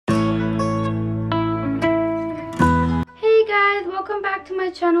welcome back to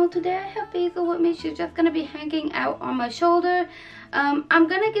my channel. Today I have Basil with me. She's just gonna be hanging out on my shoulder. I'm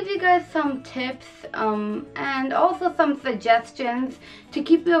gonna give you guys some tips and also some suggestions to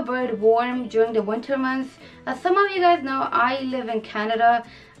keep your bird warm during the winter months. As some of you guys know, I live in Canada.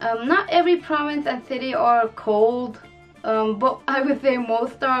 Not every province and city are cold, but I would say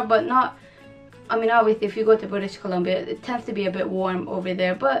most are, but not. I mean, obviously if you go to British Columbia, it tends to be a bit warm over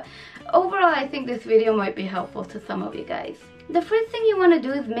there, but overall I think this video might be helpful to some of you guys. The first thing you want to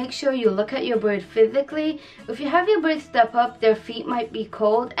do is make sure you look at your bird physically. If you have your bird step up, their feet might be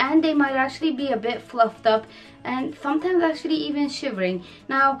cold and they might actually be a bit fluffed up and sometimes actually even shivering.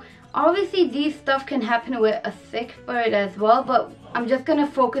 Now obviously these stuff can happen with a sick bird as well, but I'm just going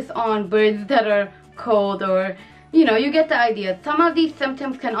to focus on birds that are cold, or you know, you get the idea. Some of these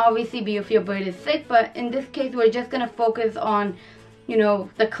symptoms can obviously be if your bird is sick, but in this case we're just going to focus on, you know,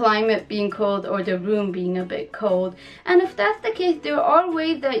 the climate being cold or the room being a bit cold. And if that's the case, there are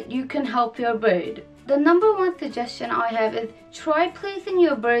ways that you can help your bird. The number one suggestion I have is try placing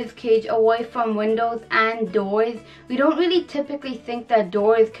your bird's cage away from windows and doors. We don't really typically think that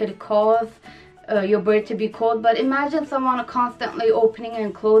doors could cause your bird to be cold, but imagine someone constantly opening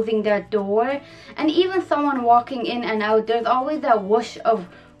and closing that door, and even someone walking in and out, there's always that whoosh of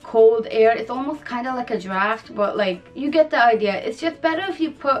cold air. It's almost kind of like a draft, but like, you get the idea. It's just better if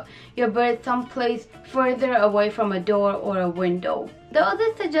you put your bird someplace further away from a door or a window. The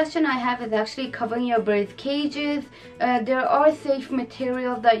other suggestion I have is actually covering your bird's cages. There are safe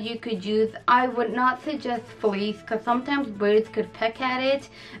materials that you could use. I would not suggest fleece because sometimes birds could peck at it.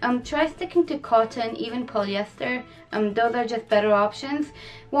 Try sticking to cotton, even polyester. Those are just better options.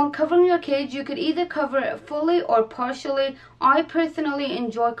 When covering your cage, you could either cover it fully or partially. I personally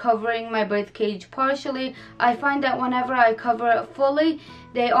enjoy covering my bird's cage partially. I find that whenever I cover it fully,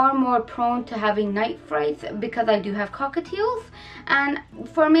 they are more prone to having night frights because I do have cockatiels, and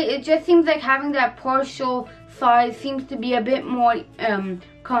for me it just seems like having that partial size seems to be a bit more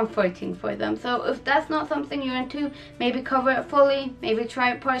comforting for them. So if that's not something you're into, maybe cover it fully, maybe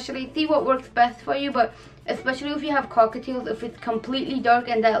try it partially, see what works best for you. But especially if you have cockatiels, if it's completely dark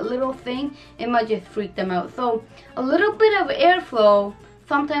and that little thing, it might just freak them out. So a little bit of airflow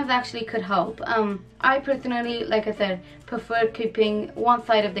sometimes actually could help. I personally, like I said, prefer keeping one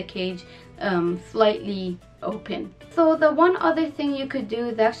side of the cage slightly open. So the one other thing you could do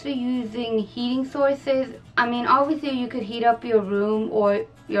is actually using heating sources. I mean, obviously you could heat up your room or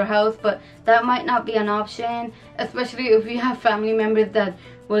your house, but that might not be an option, especially if you have family members that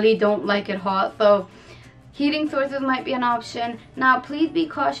really don't like it hot. So heating sources might be an option. Now please be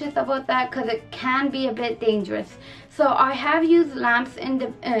cautious about that because it can be a bit dangerous. So I have used lamps in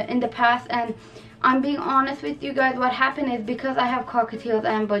the past, and I'm being honest with you guys, what happened is because I have cockatiels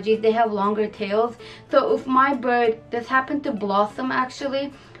and budgies, they have longer tails. So if my bird, this happened to Blossom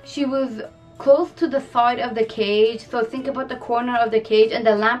actually, she was close to the side of the cage, so think about the corner of the cage, and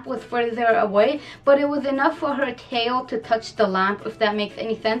the lamp was further away, but it was enough for her tail to touch the lamp, if that makes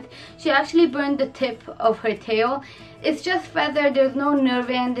any sense. She actually burned the tip of her tail. It's just feather, there's no nerve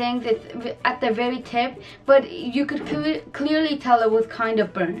endings, it's at the very tip, but you could clearly tell it was kind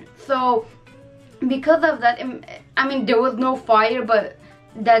of burnt. So because of that, I mean, there was no fire, but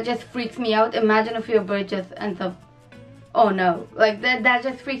that just freaks me out. Imagine if your bird just ends up, oh no, like that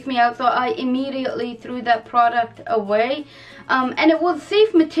just freaks me out. So I immediately threw that product away, and it was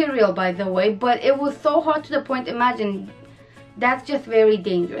safe material, by the way, but it was so hot to the point, imagine, that's just very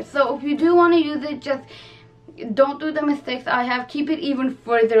dangerous. So if you do want to use it, just don't do the mistakes I have. Keep it even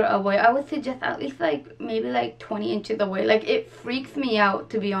further away. I would suggest at least like maybe like 20 inches away. Like, it freaks me out,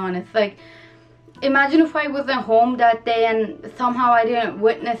 to be honest. Like, imagine if I wasn't home that day and somehow I didn't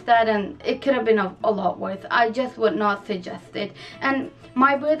witness that, and it could have been a lot worse. I just would not suggest it. And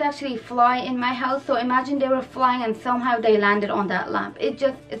my birds actually fly in my house, so imagine they were flying and somehow they landed on that lamp.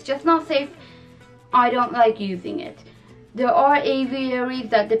 It's just not safe. I don't like using it. There are aviaries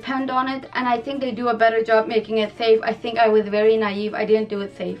that depend on it, and I think they do a better job making it safe. I think I was very naive. I didn't do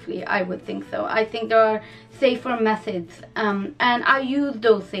it safely. I would think so. I think there are safer methods, and I use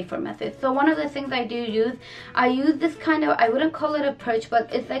those safer methods. So one of the things I do use, I use this kind of, I wouldn't call it a perch,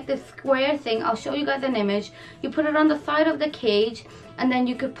 but it's like this square thing. I'll show you guys an image. You put it on the side of the cage, and then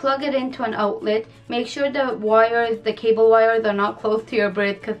you could plug it into an outlet. Make sure the wires, the cable wires, are not close to your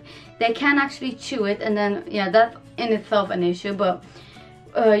bird because they can actually chew it, and then yeah, that's in itself an issue. But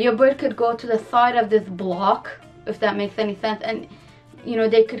your bird could go to the side of this block, if that makes any sense, and you know,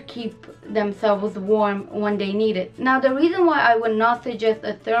 they could keep themselves warm when they need it. Now the reason why I would not suggest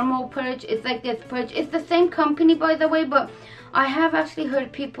a thermal perch is like this perch. It's the same company, by the way, but I have actually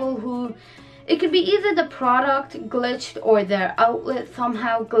heard people who it could be either the product glitched or their outlet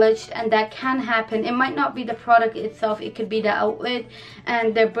somehow glitched, and that can happen. It might not be the product itself, it could be the outlet,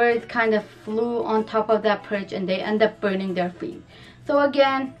 and their birds kind of flew on top of that perch and they end up burning their feet. So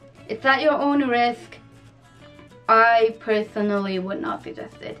again, it's at your own risk. I personally would not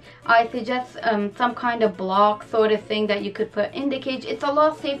suggest it. I suggest some kind of block sort of thing that you could put in the cage. It's a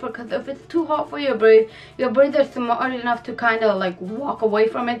lot safer, because if it's too hot for your birds are smart enough to kind of like walk away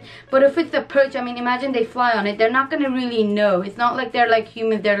from it. But if it's a perch, I mean, imagine they fly on it, they're not going to really know. It's not like they're like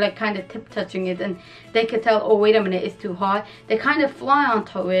humans, they're like kind of tip touching it and they could tell, oh wait a minute, it's too hot. They kind of fly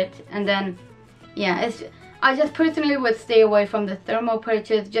onto it, and then yeah, I just personally would stay away from the thermal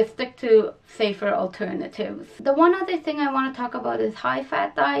perches. Just stick to safer alternatives. The one other thing I want to talk about is high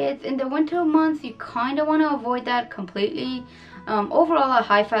fat diets. In the winter months, you kind of want to avoid that completely. Overall, a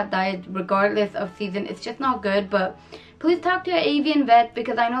high fat diet, regardless of season, it's just not good. But please talk to your avian vet,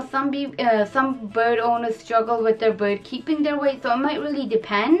 because I know some bird owners struggle with their bird keeping their weight, so it might really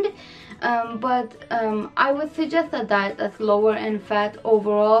depend. I would suggest a diet that's lower in fat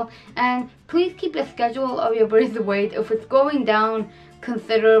overall, and please keep a schedule of your bird's weight. If it's going down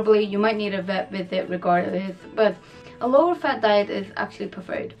considerably, you might need a vet visit regardless, but a lower fat diet is actually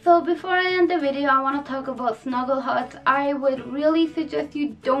preferred. So before I end the video, I want to talk about snuggle huts. I would really suggest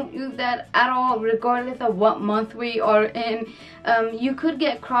you don't use that at all, regardless of what month we are in. You could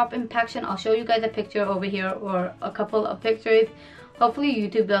get crop impaction. I'll show you guys a picture over here, or a couple of pictures. Hopefully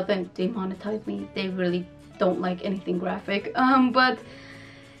YouTube doesn't demonetize me. They really don't like anything graphic. But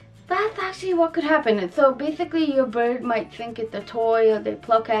that's actually what could happen. So basically your bird might think it's a toy, or they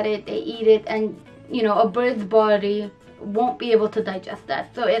pluck at it, they eat it, and you know, a bird's body won't be able to digest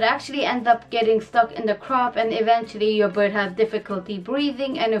that. So it actually ends up getting stuck in the crop, and eventually your bird has difficulty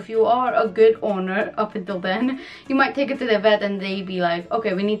breathing. And if you are a good owner up until then, you might take it to the vet and they be like,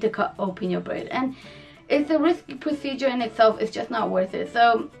 okay, we need to cut open your bird. And it's a risky procedure in itself. It's just not worth it.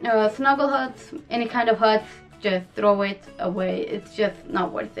 So snuggle huts, any kind of huts, just throw it away. It's just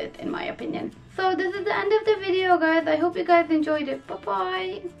not worth it in my opinion. So this is the end of the video, guys. I hope you guys enjoyed it. Bye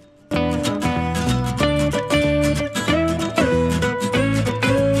bye.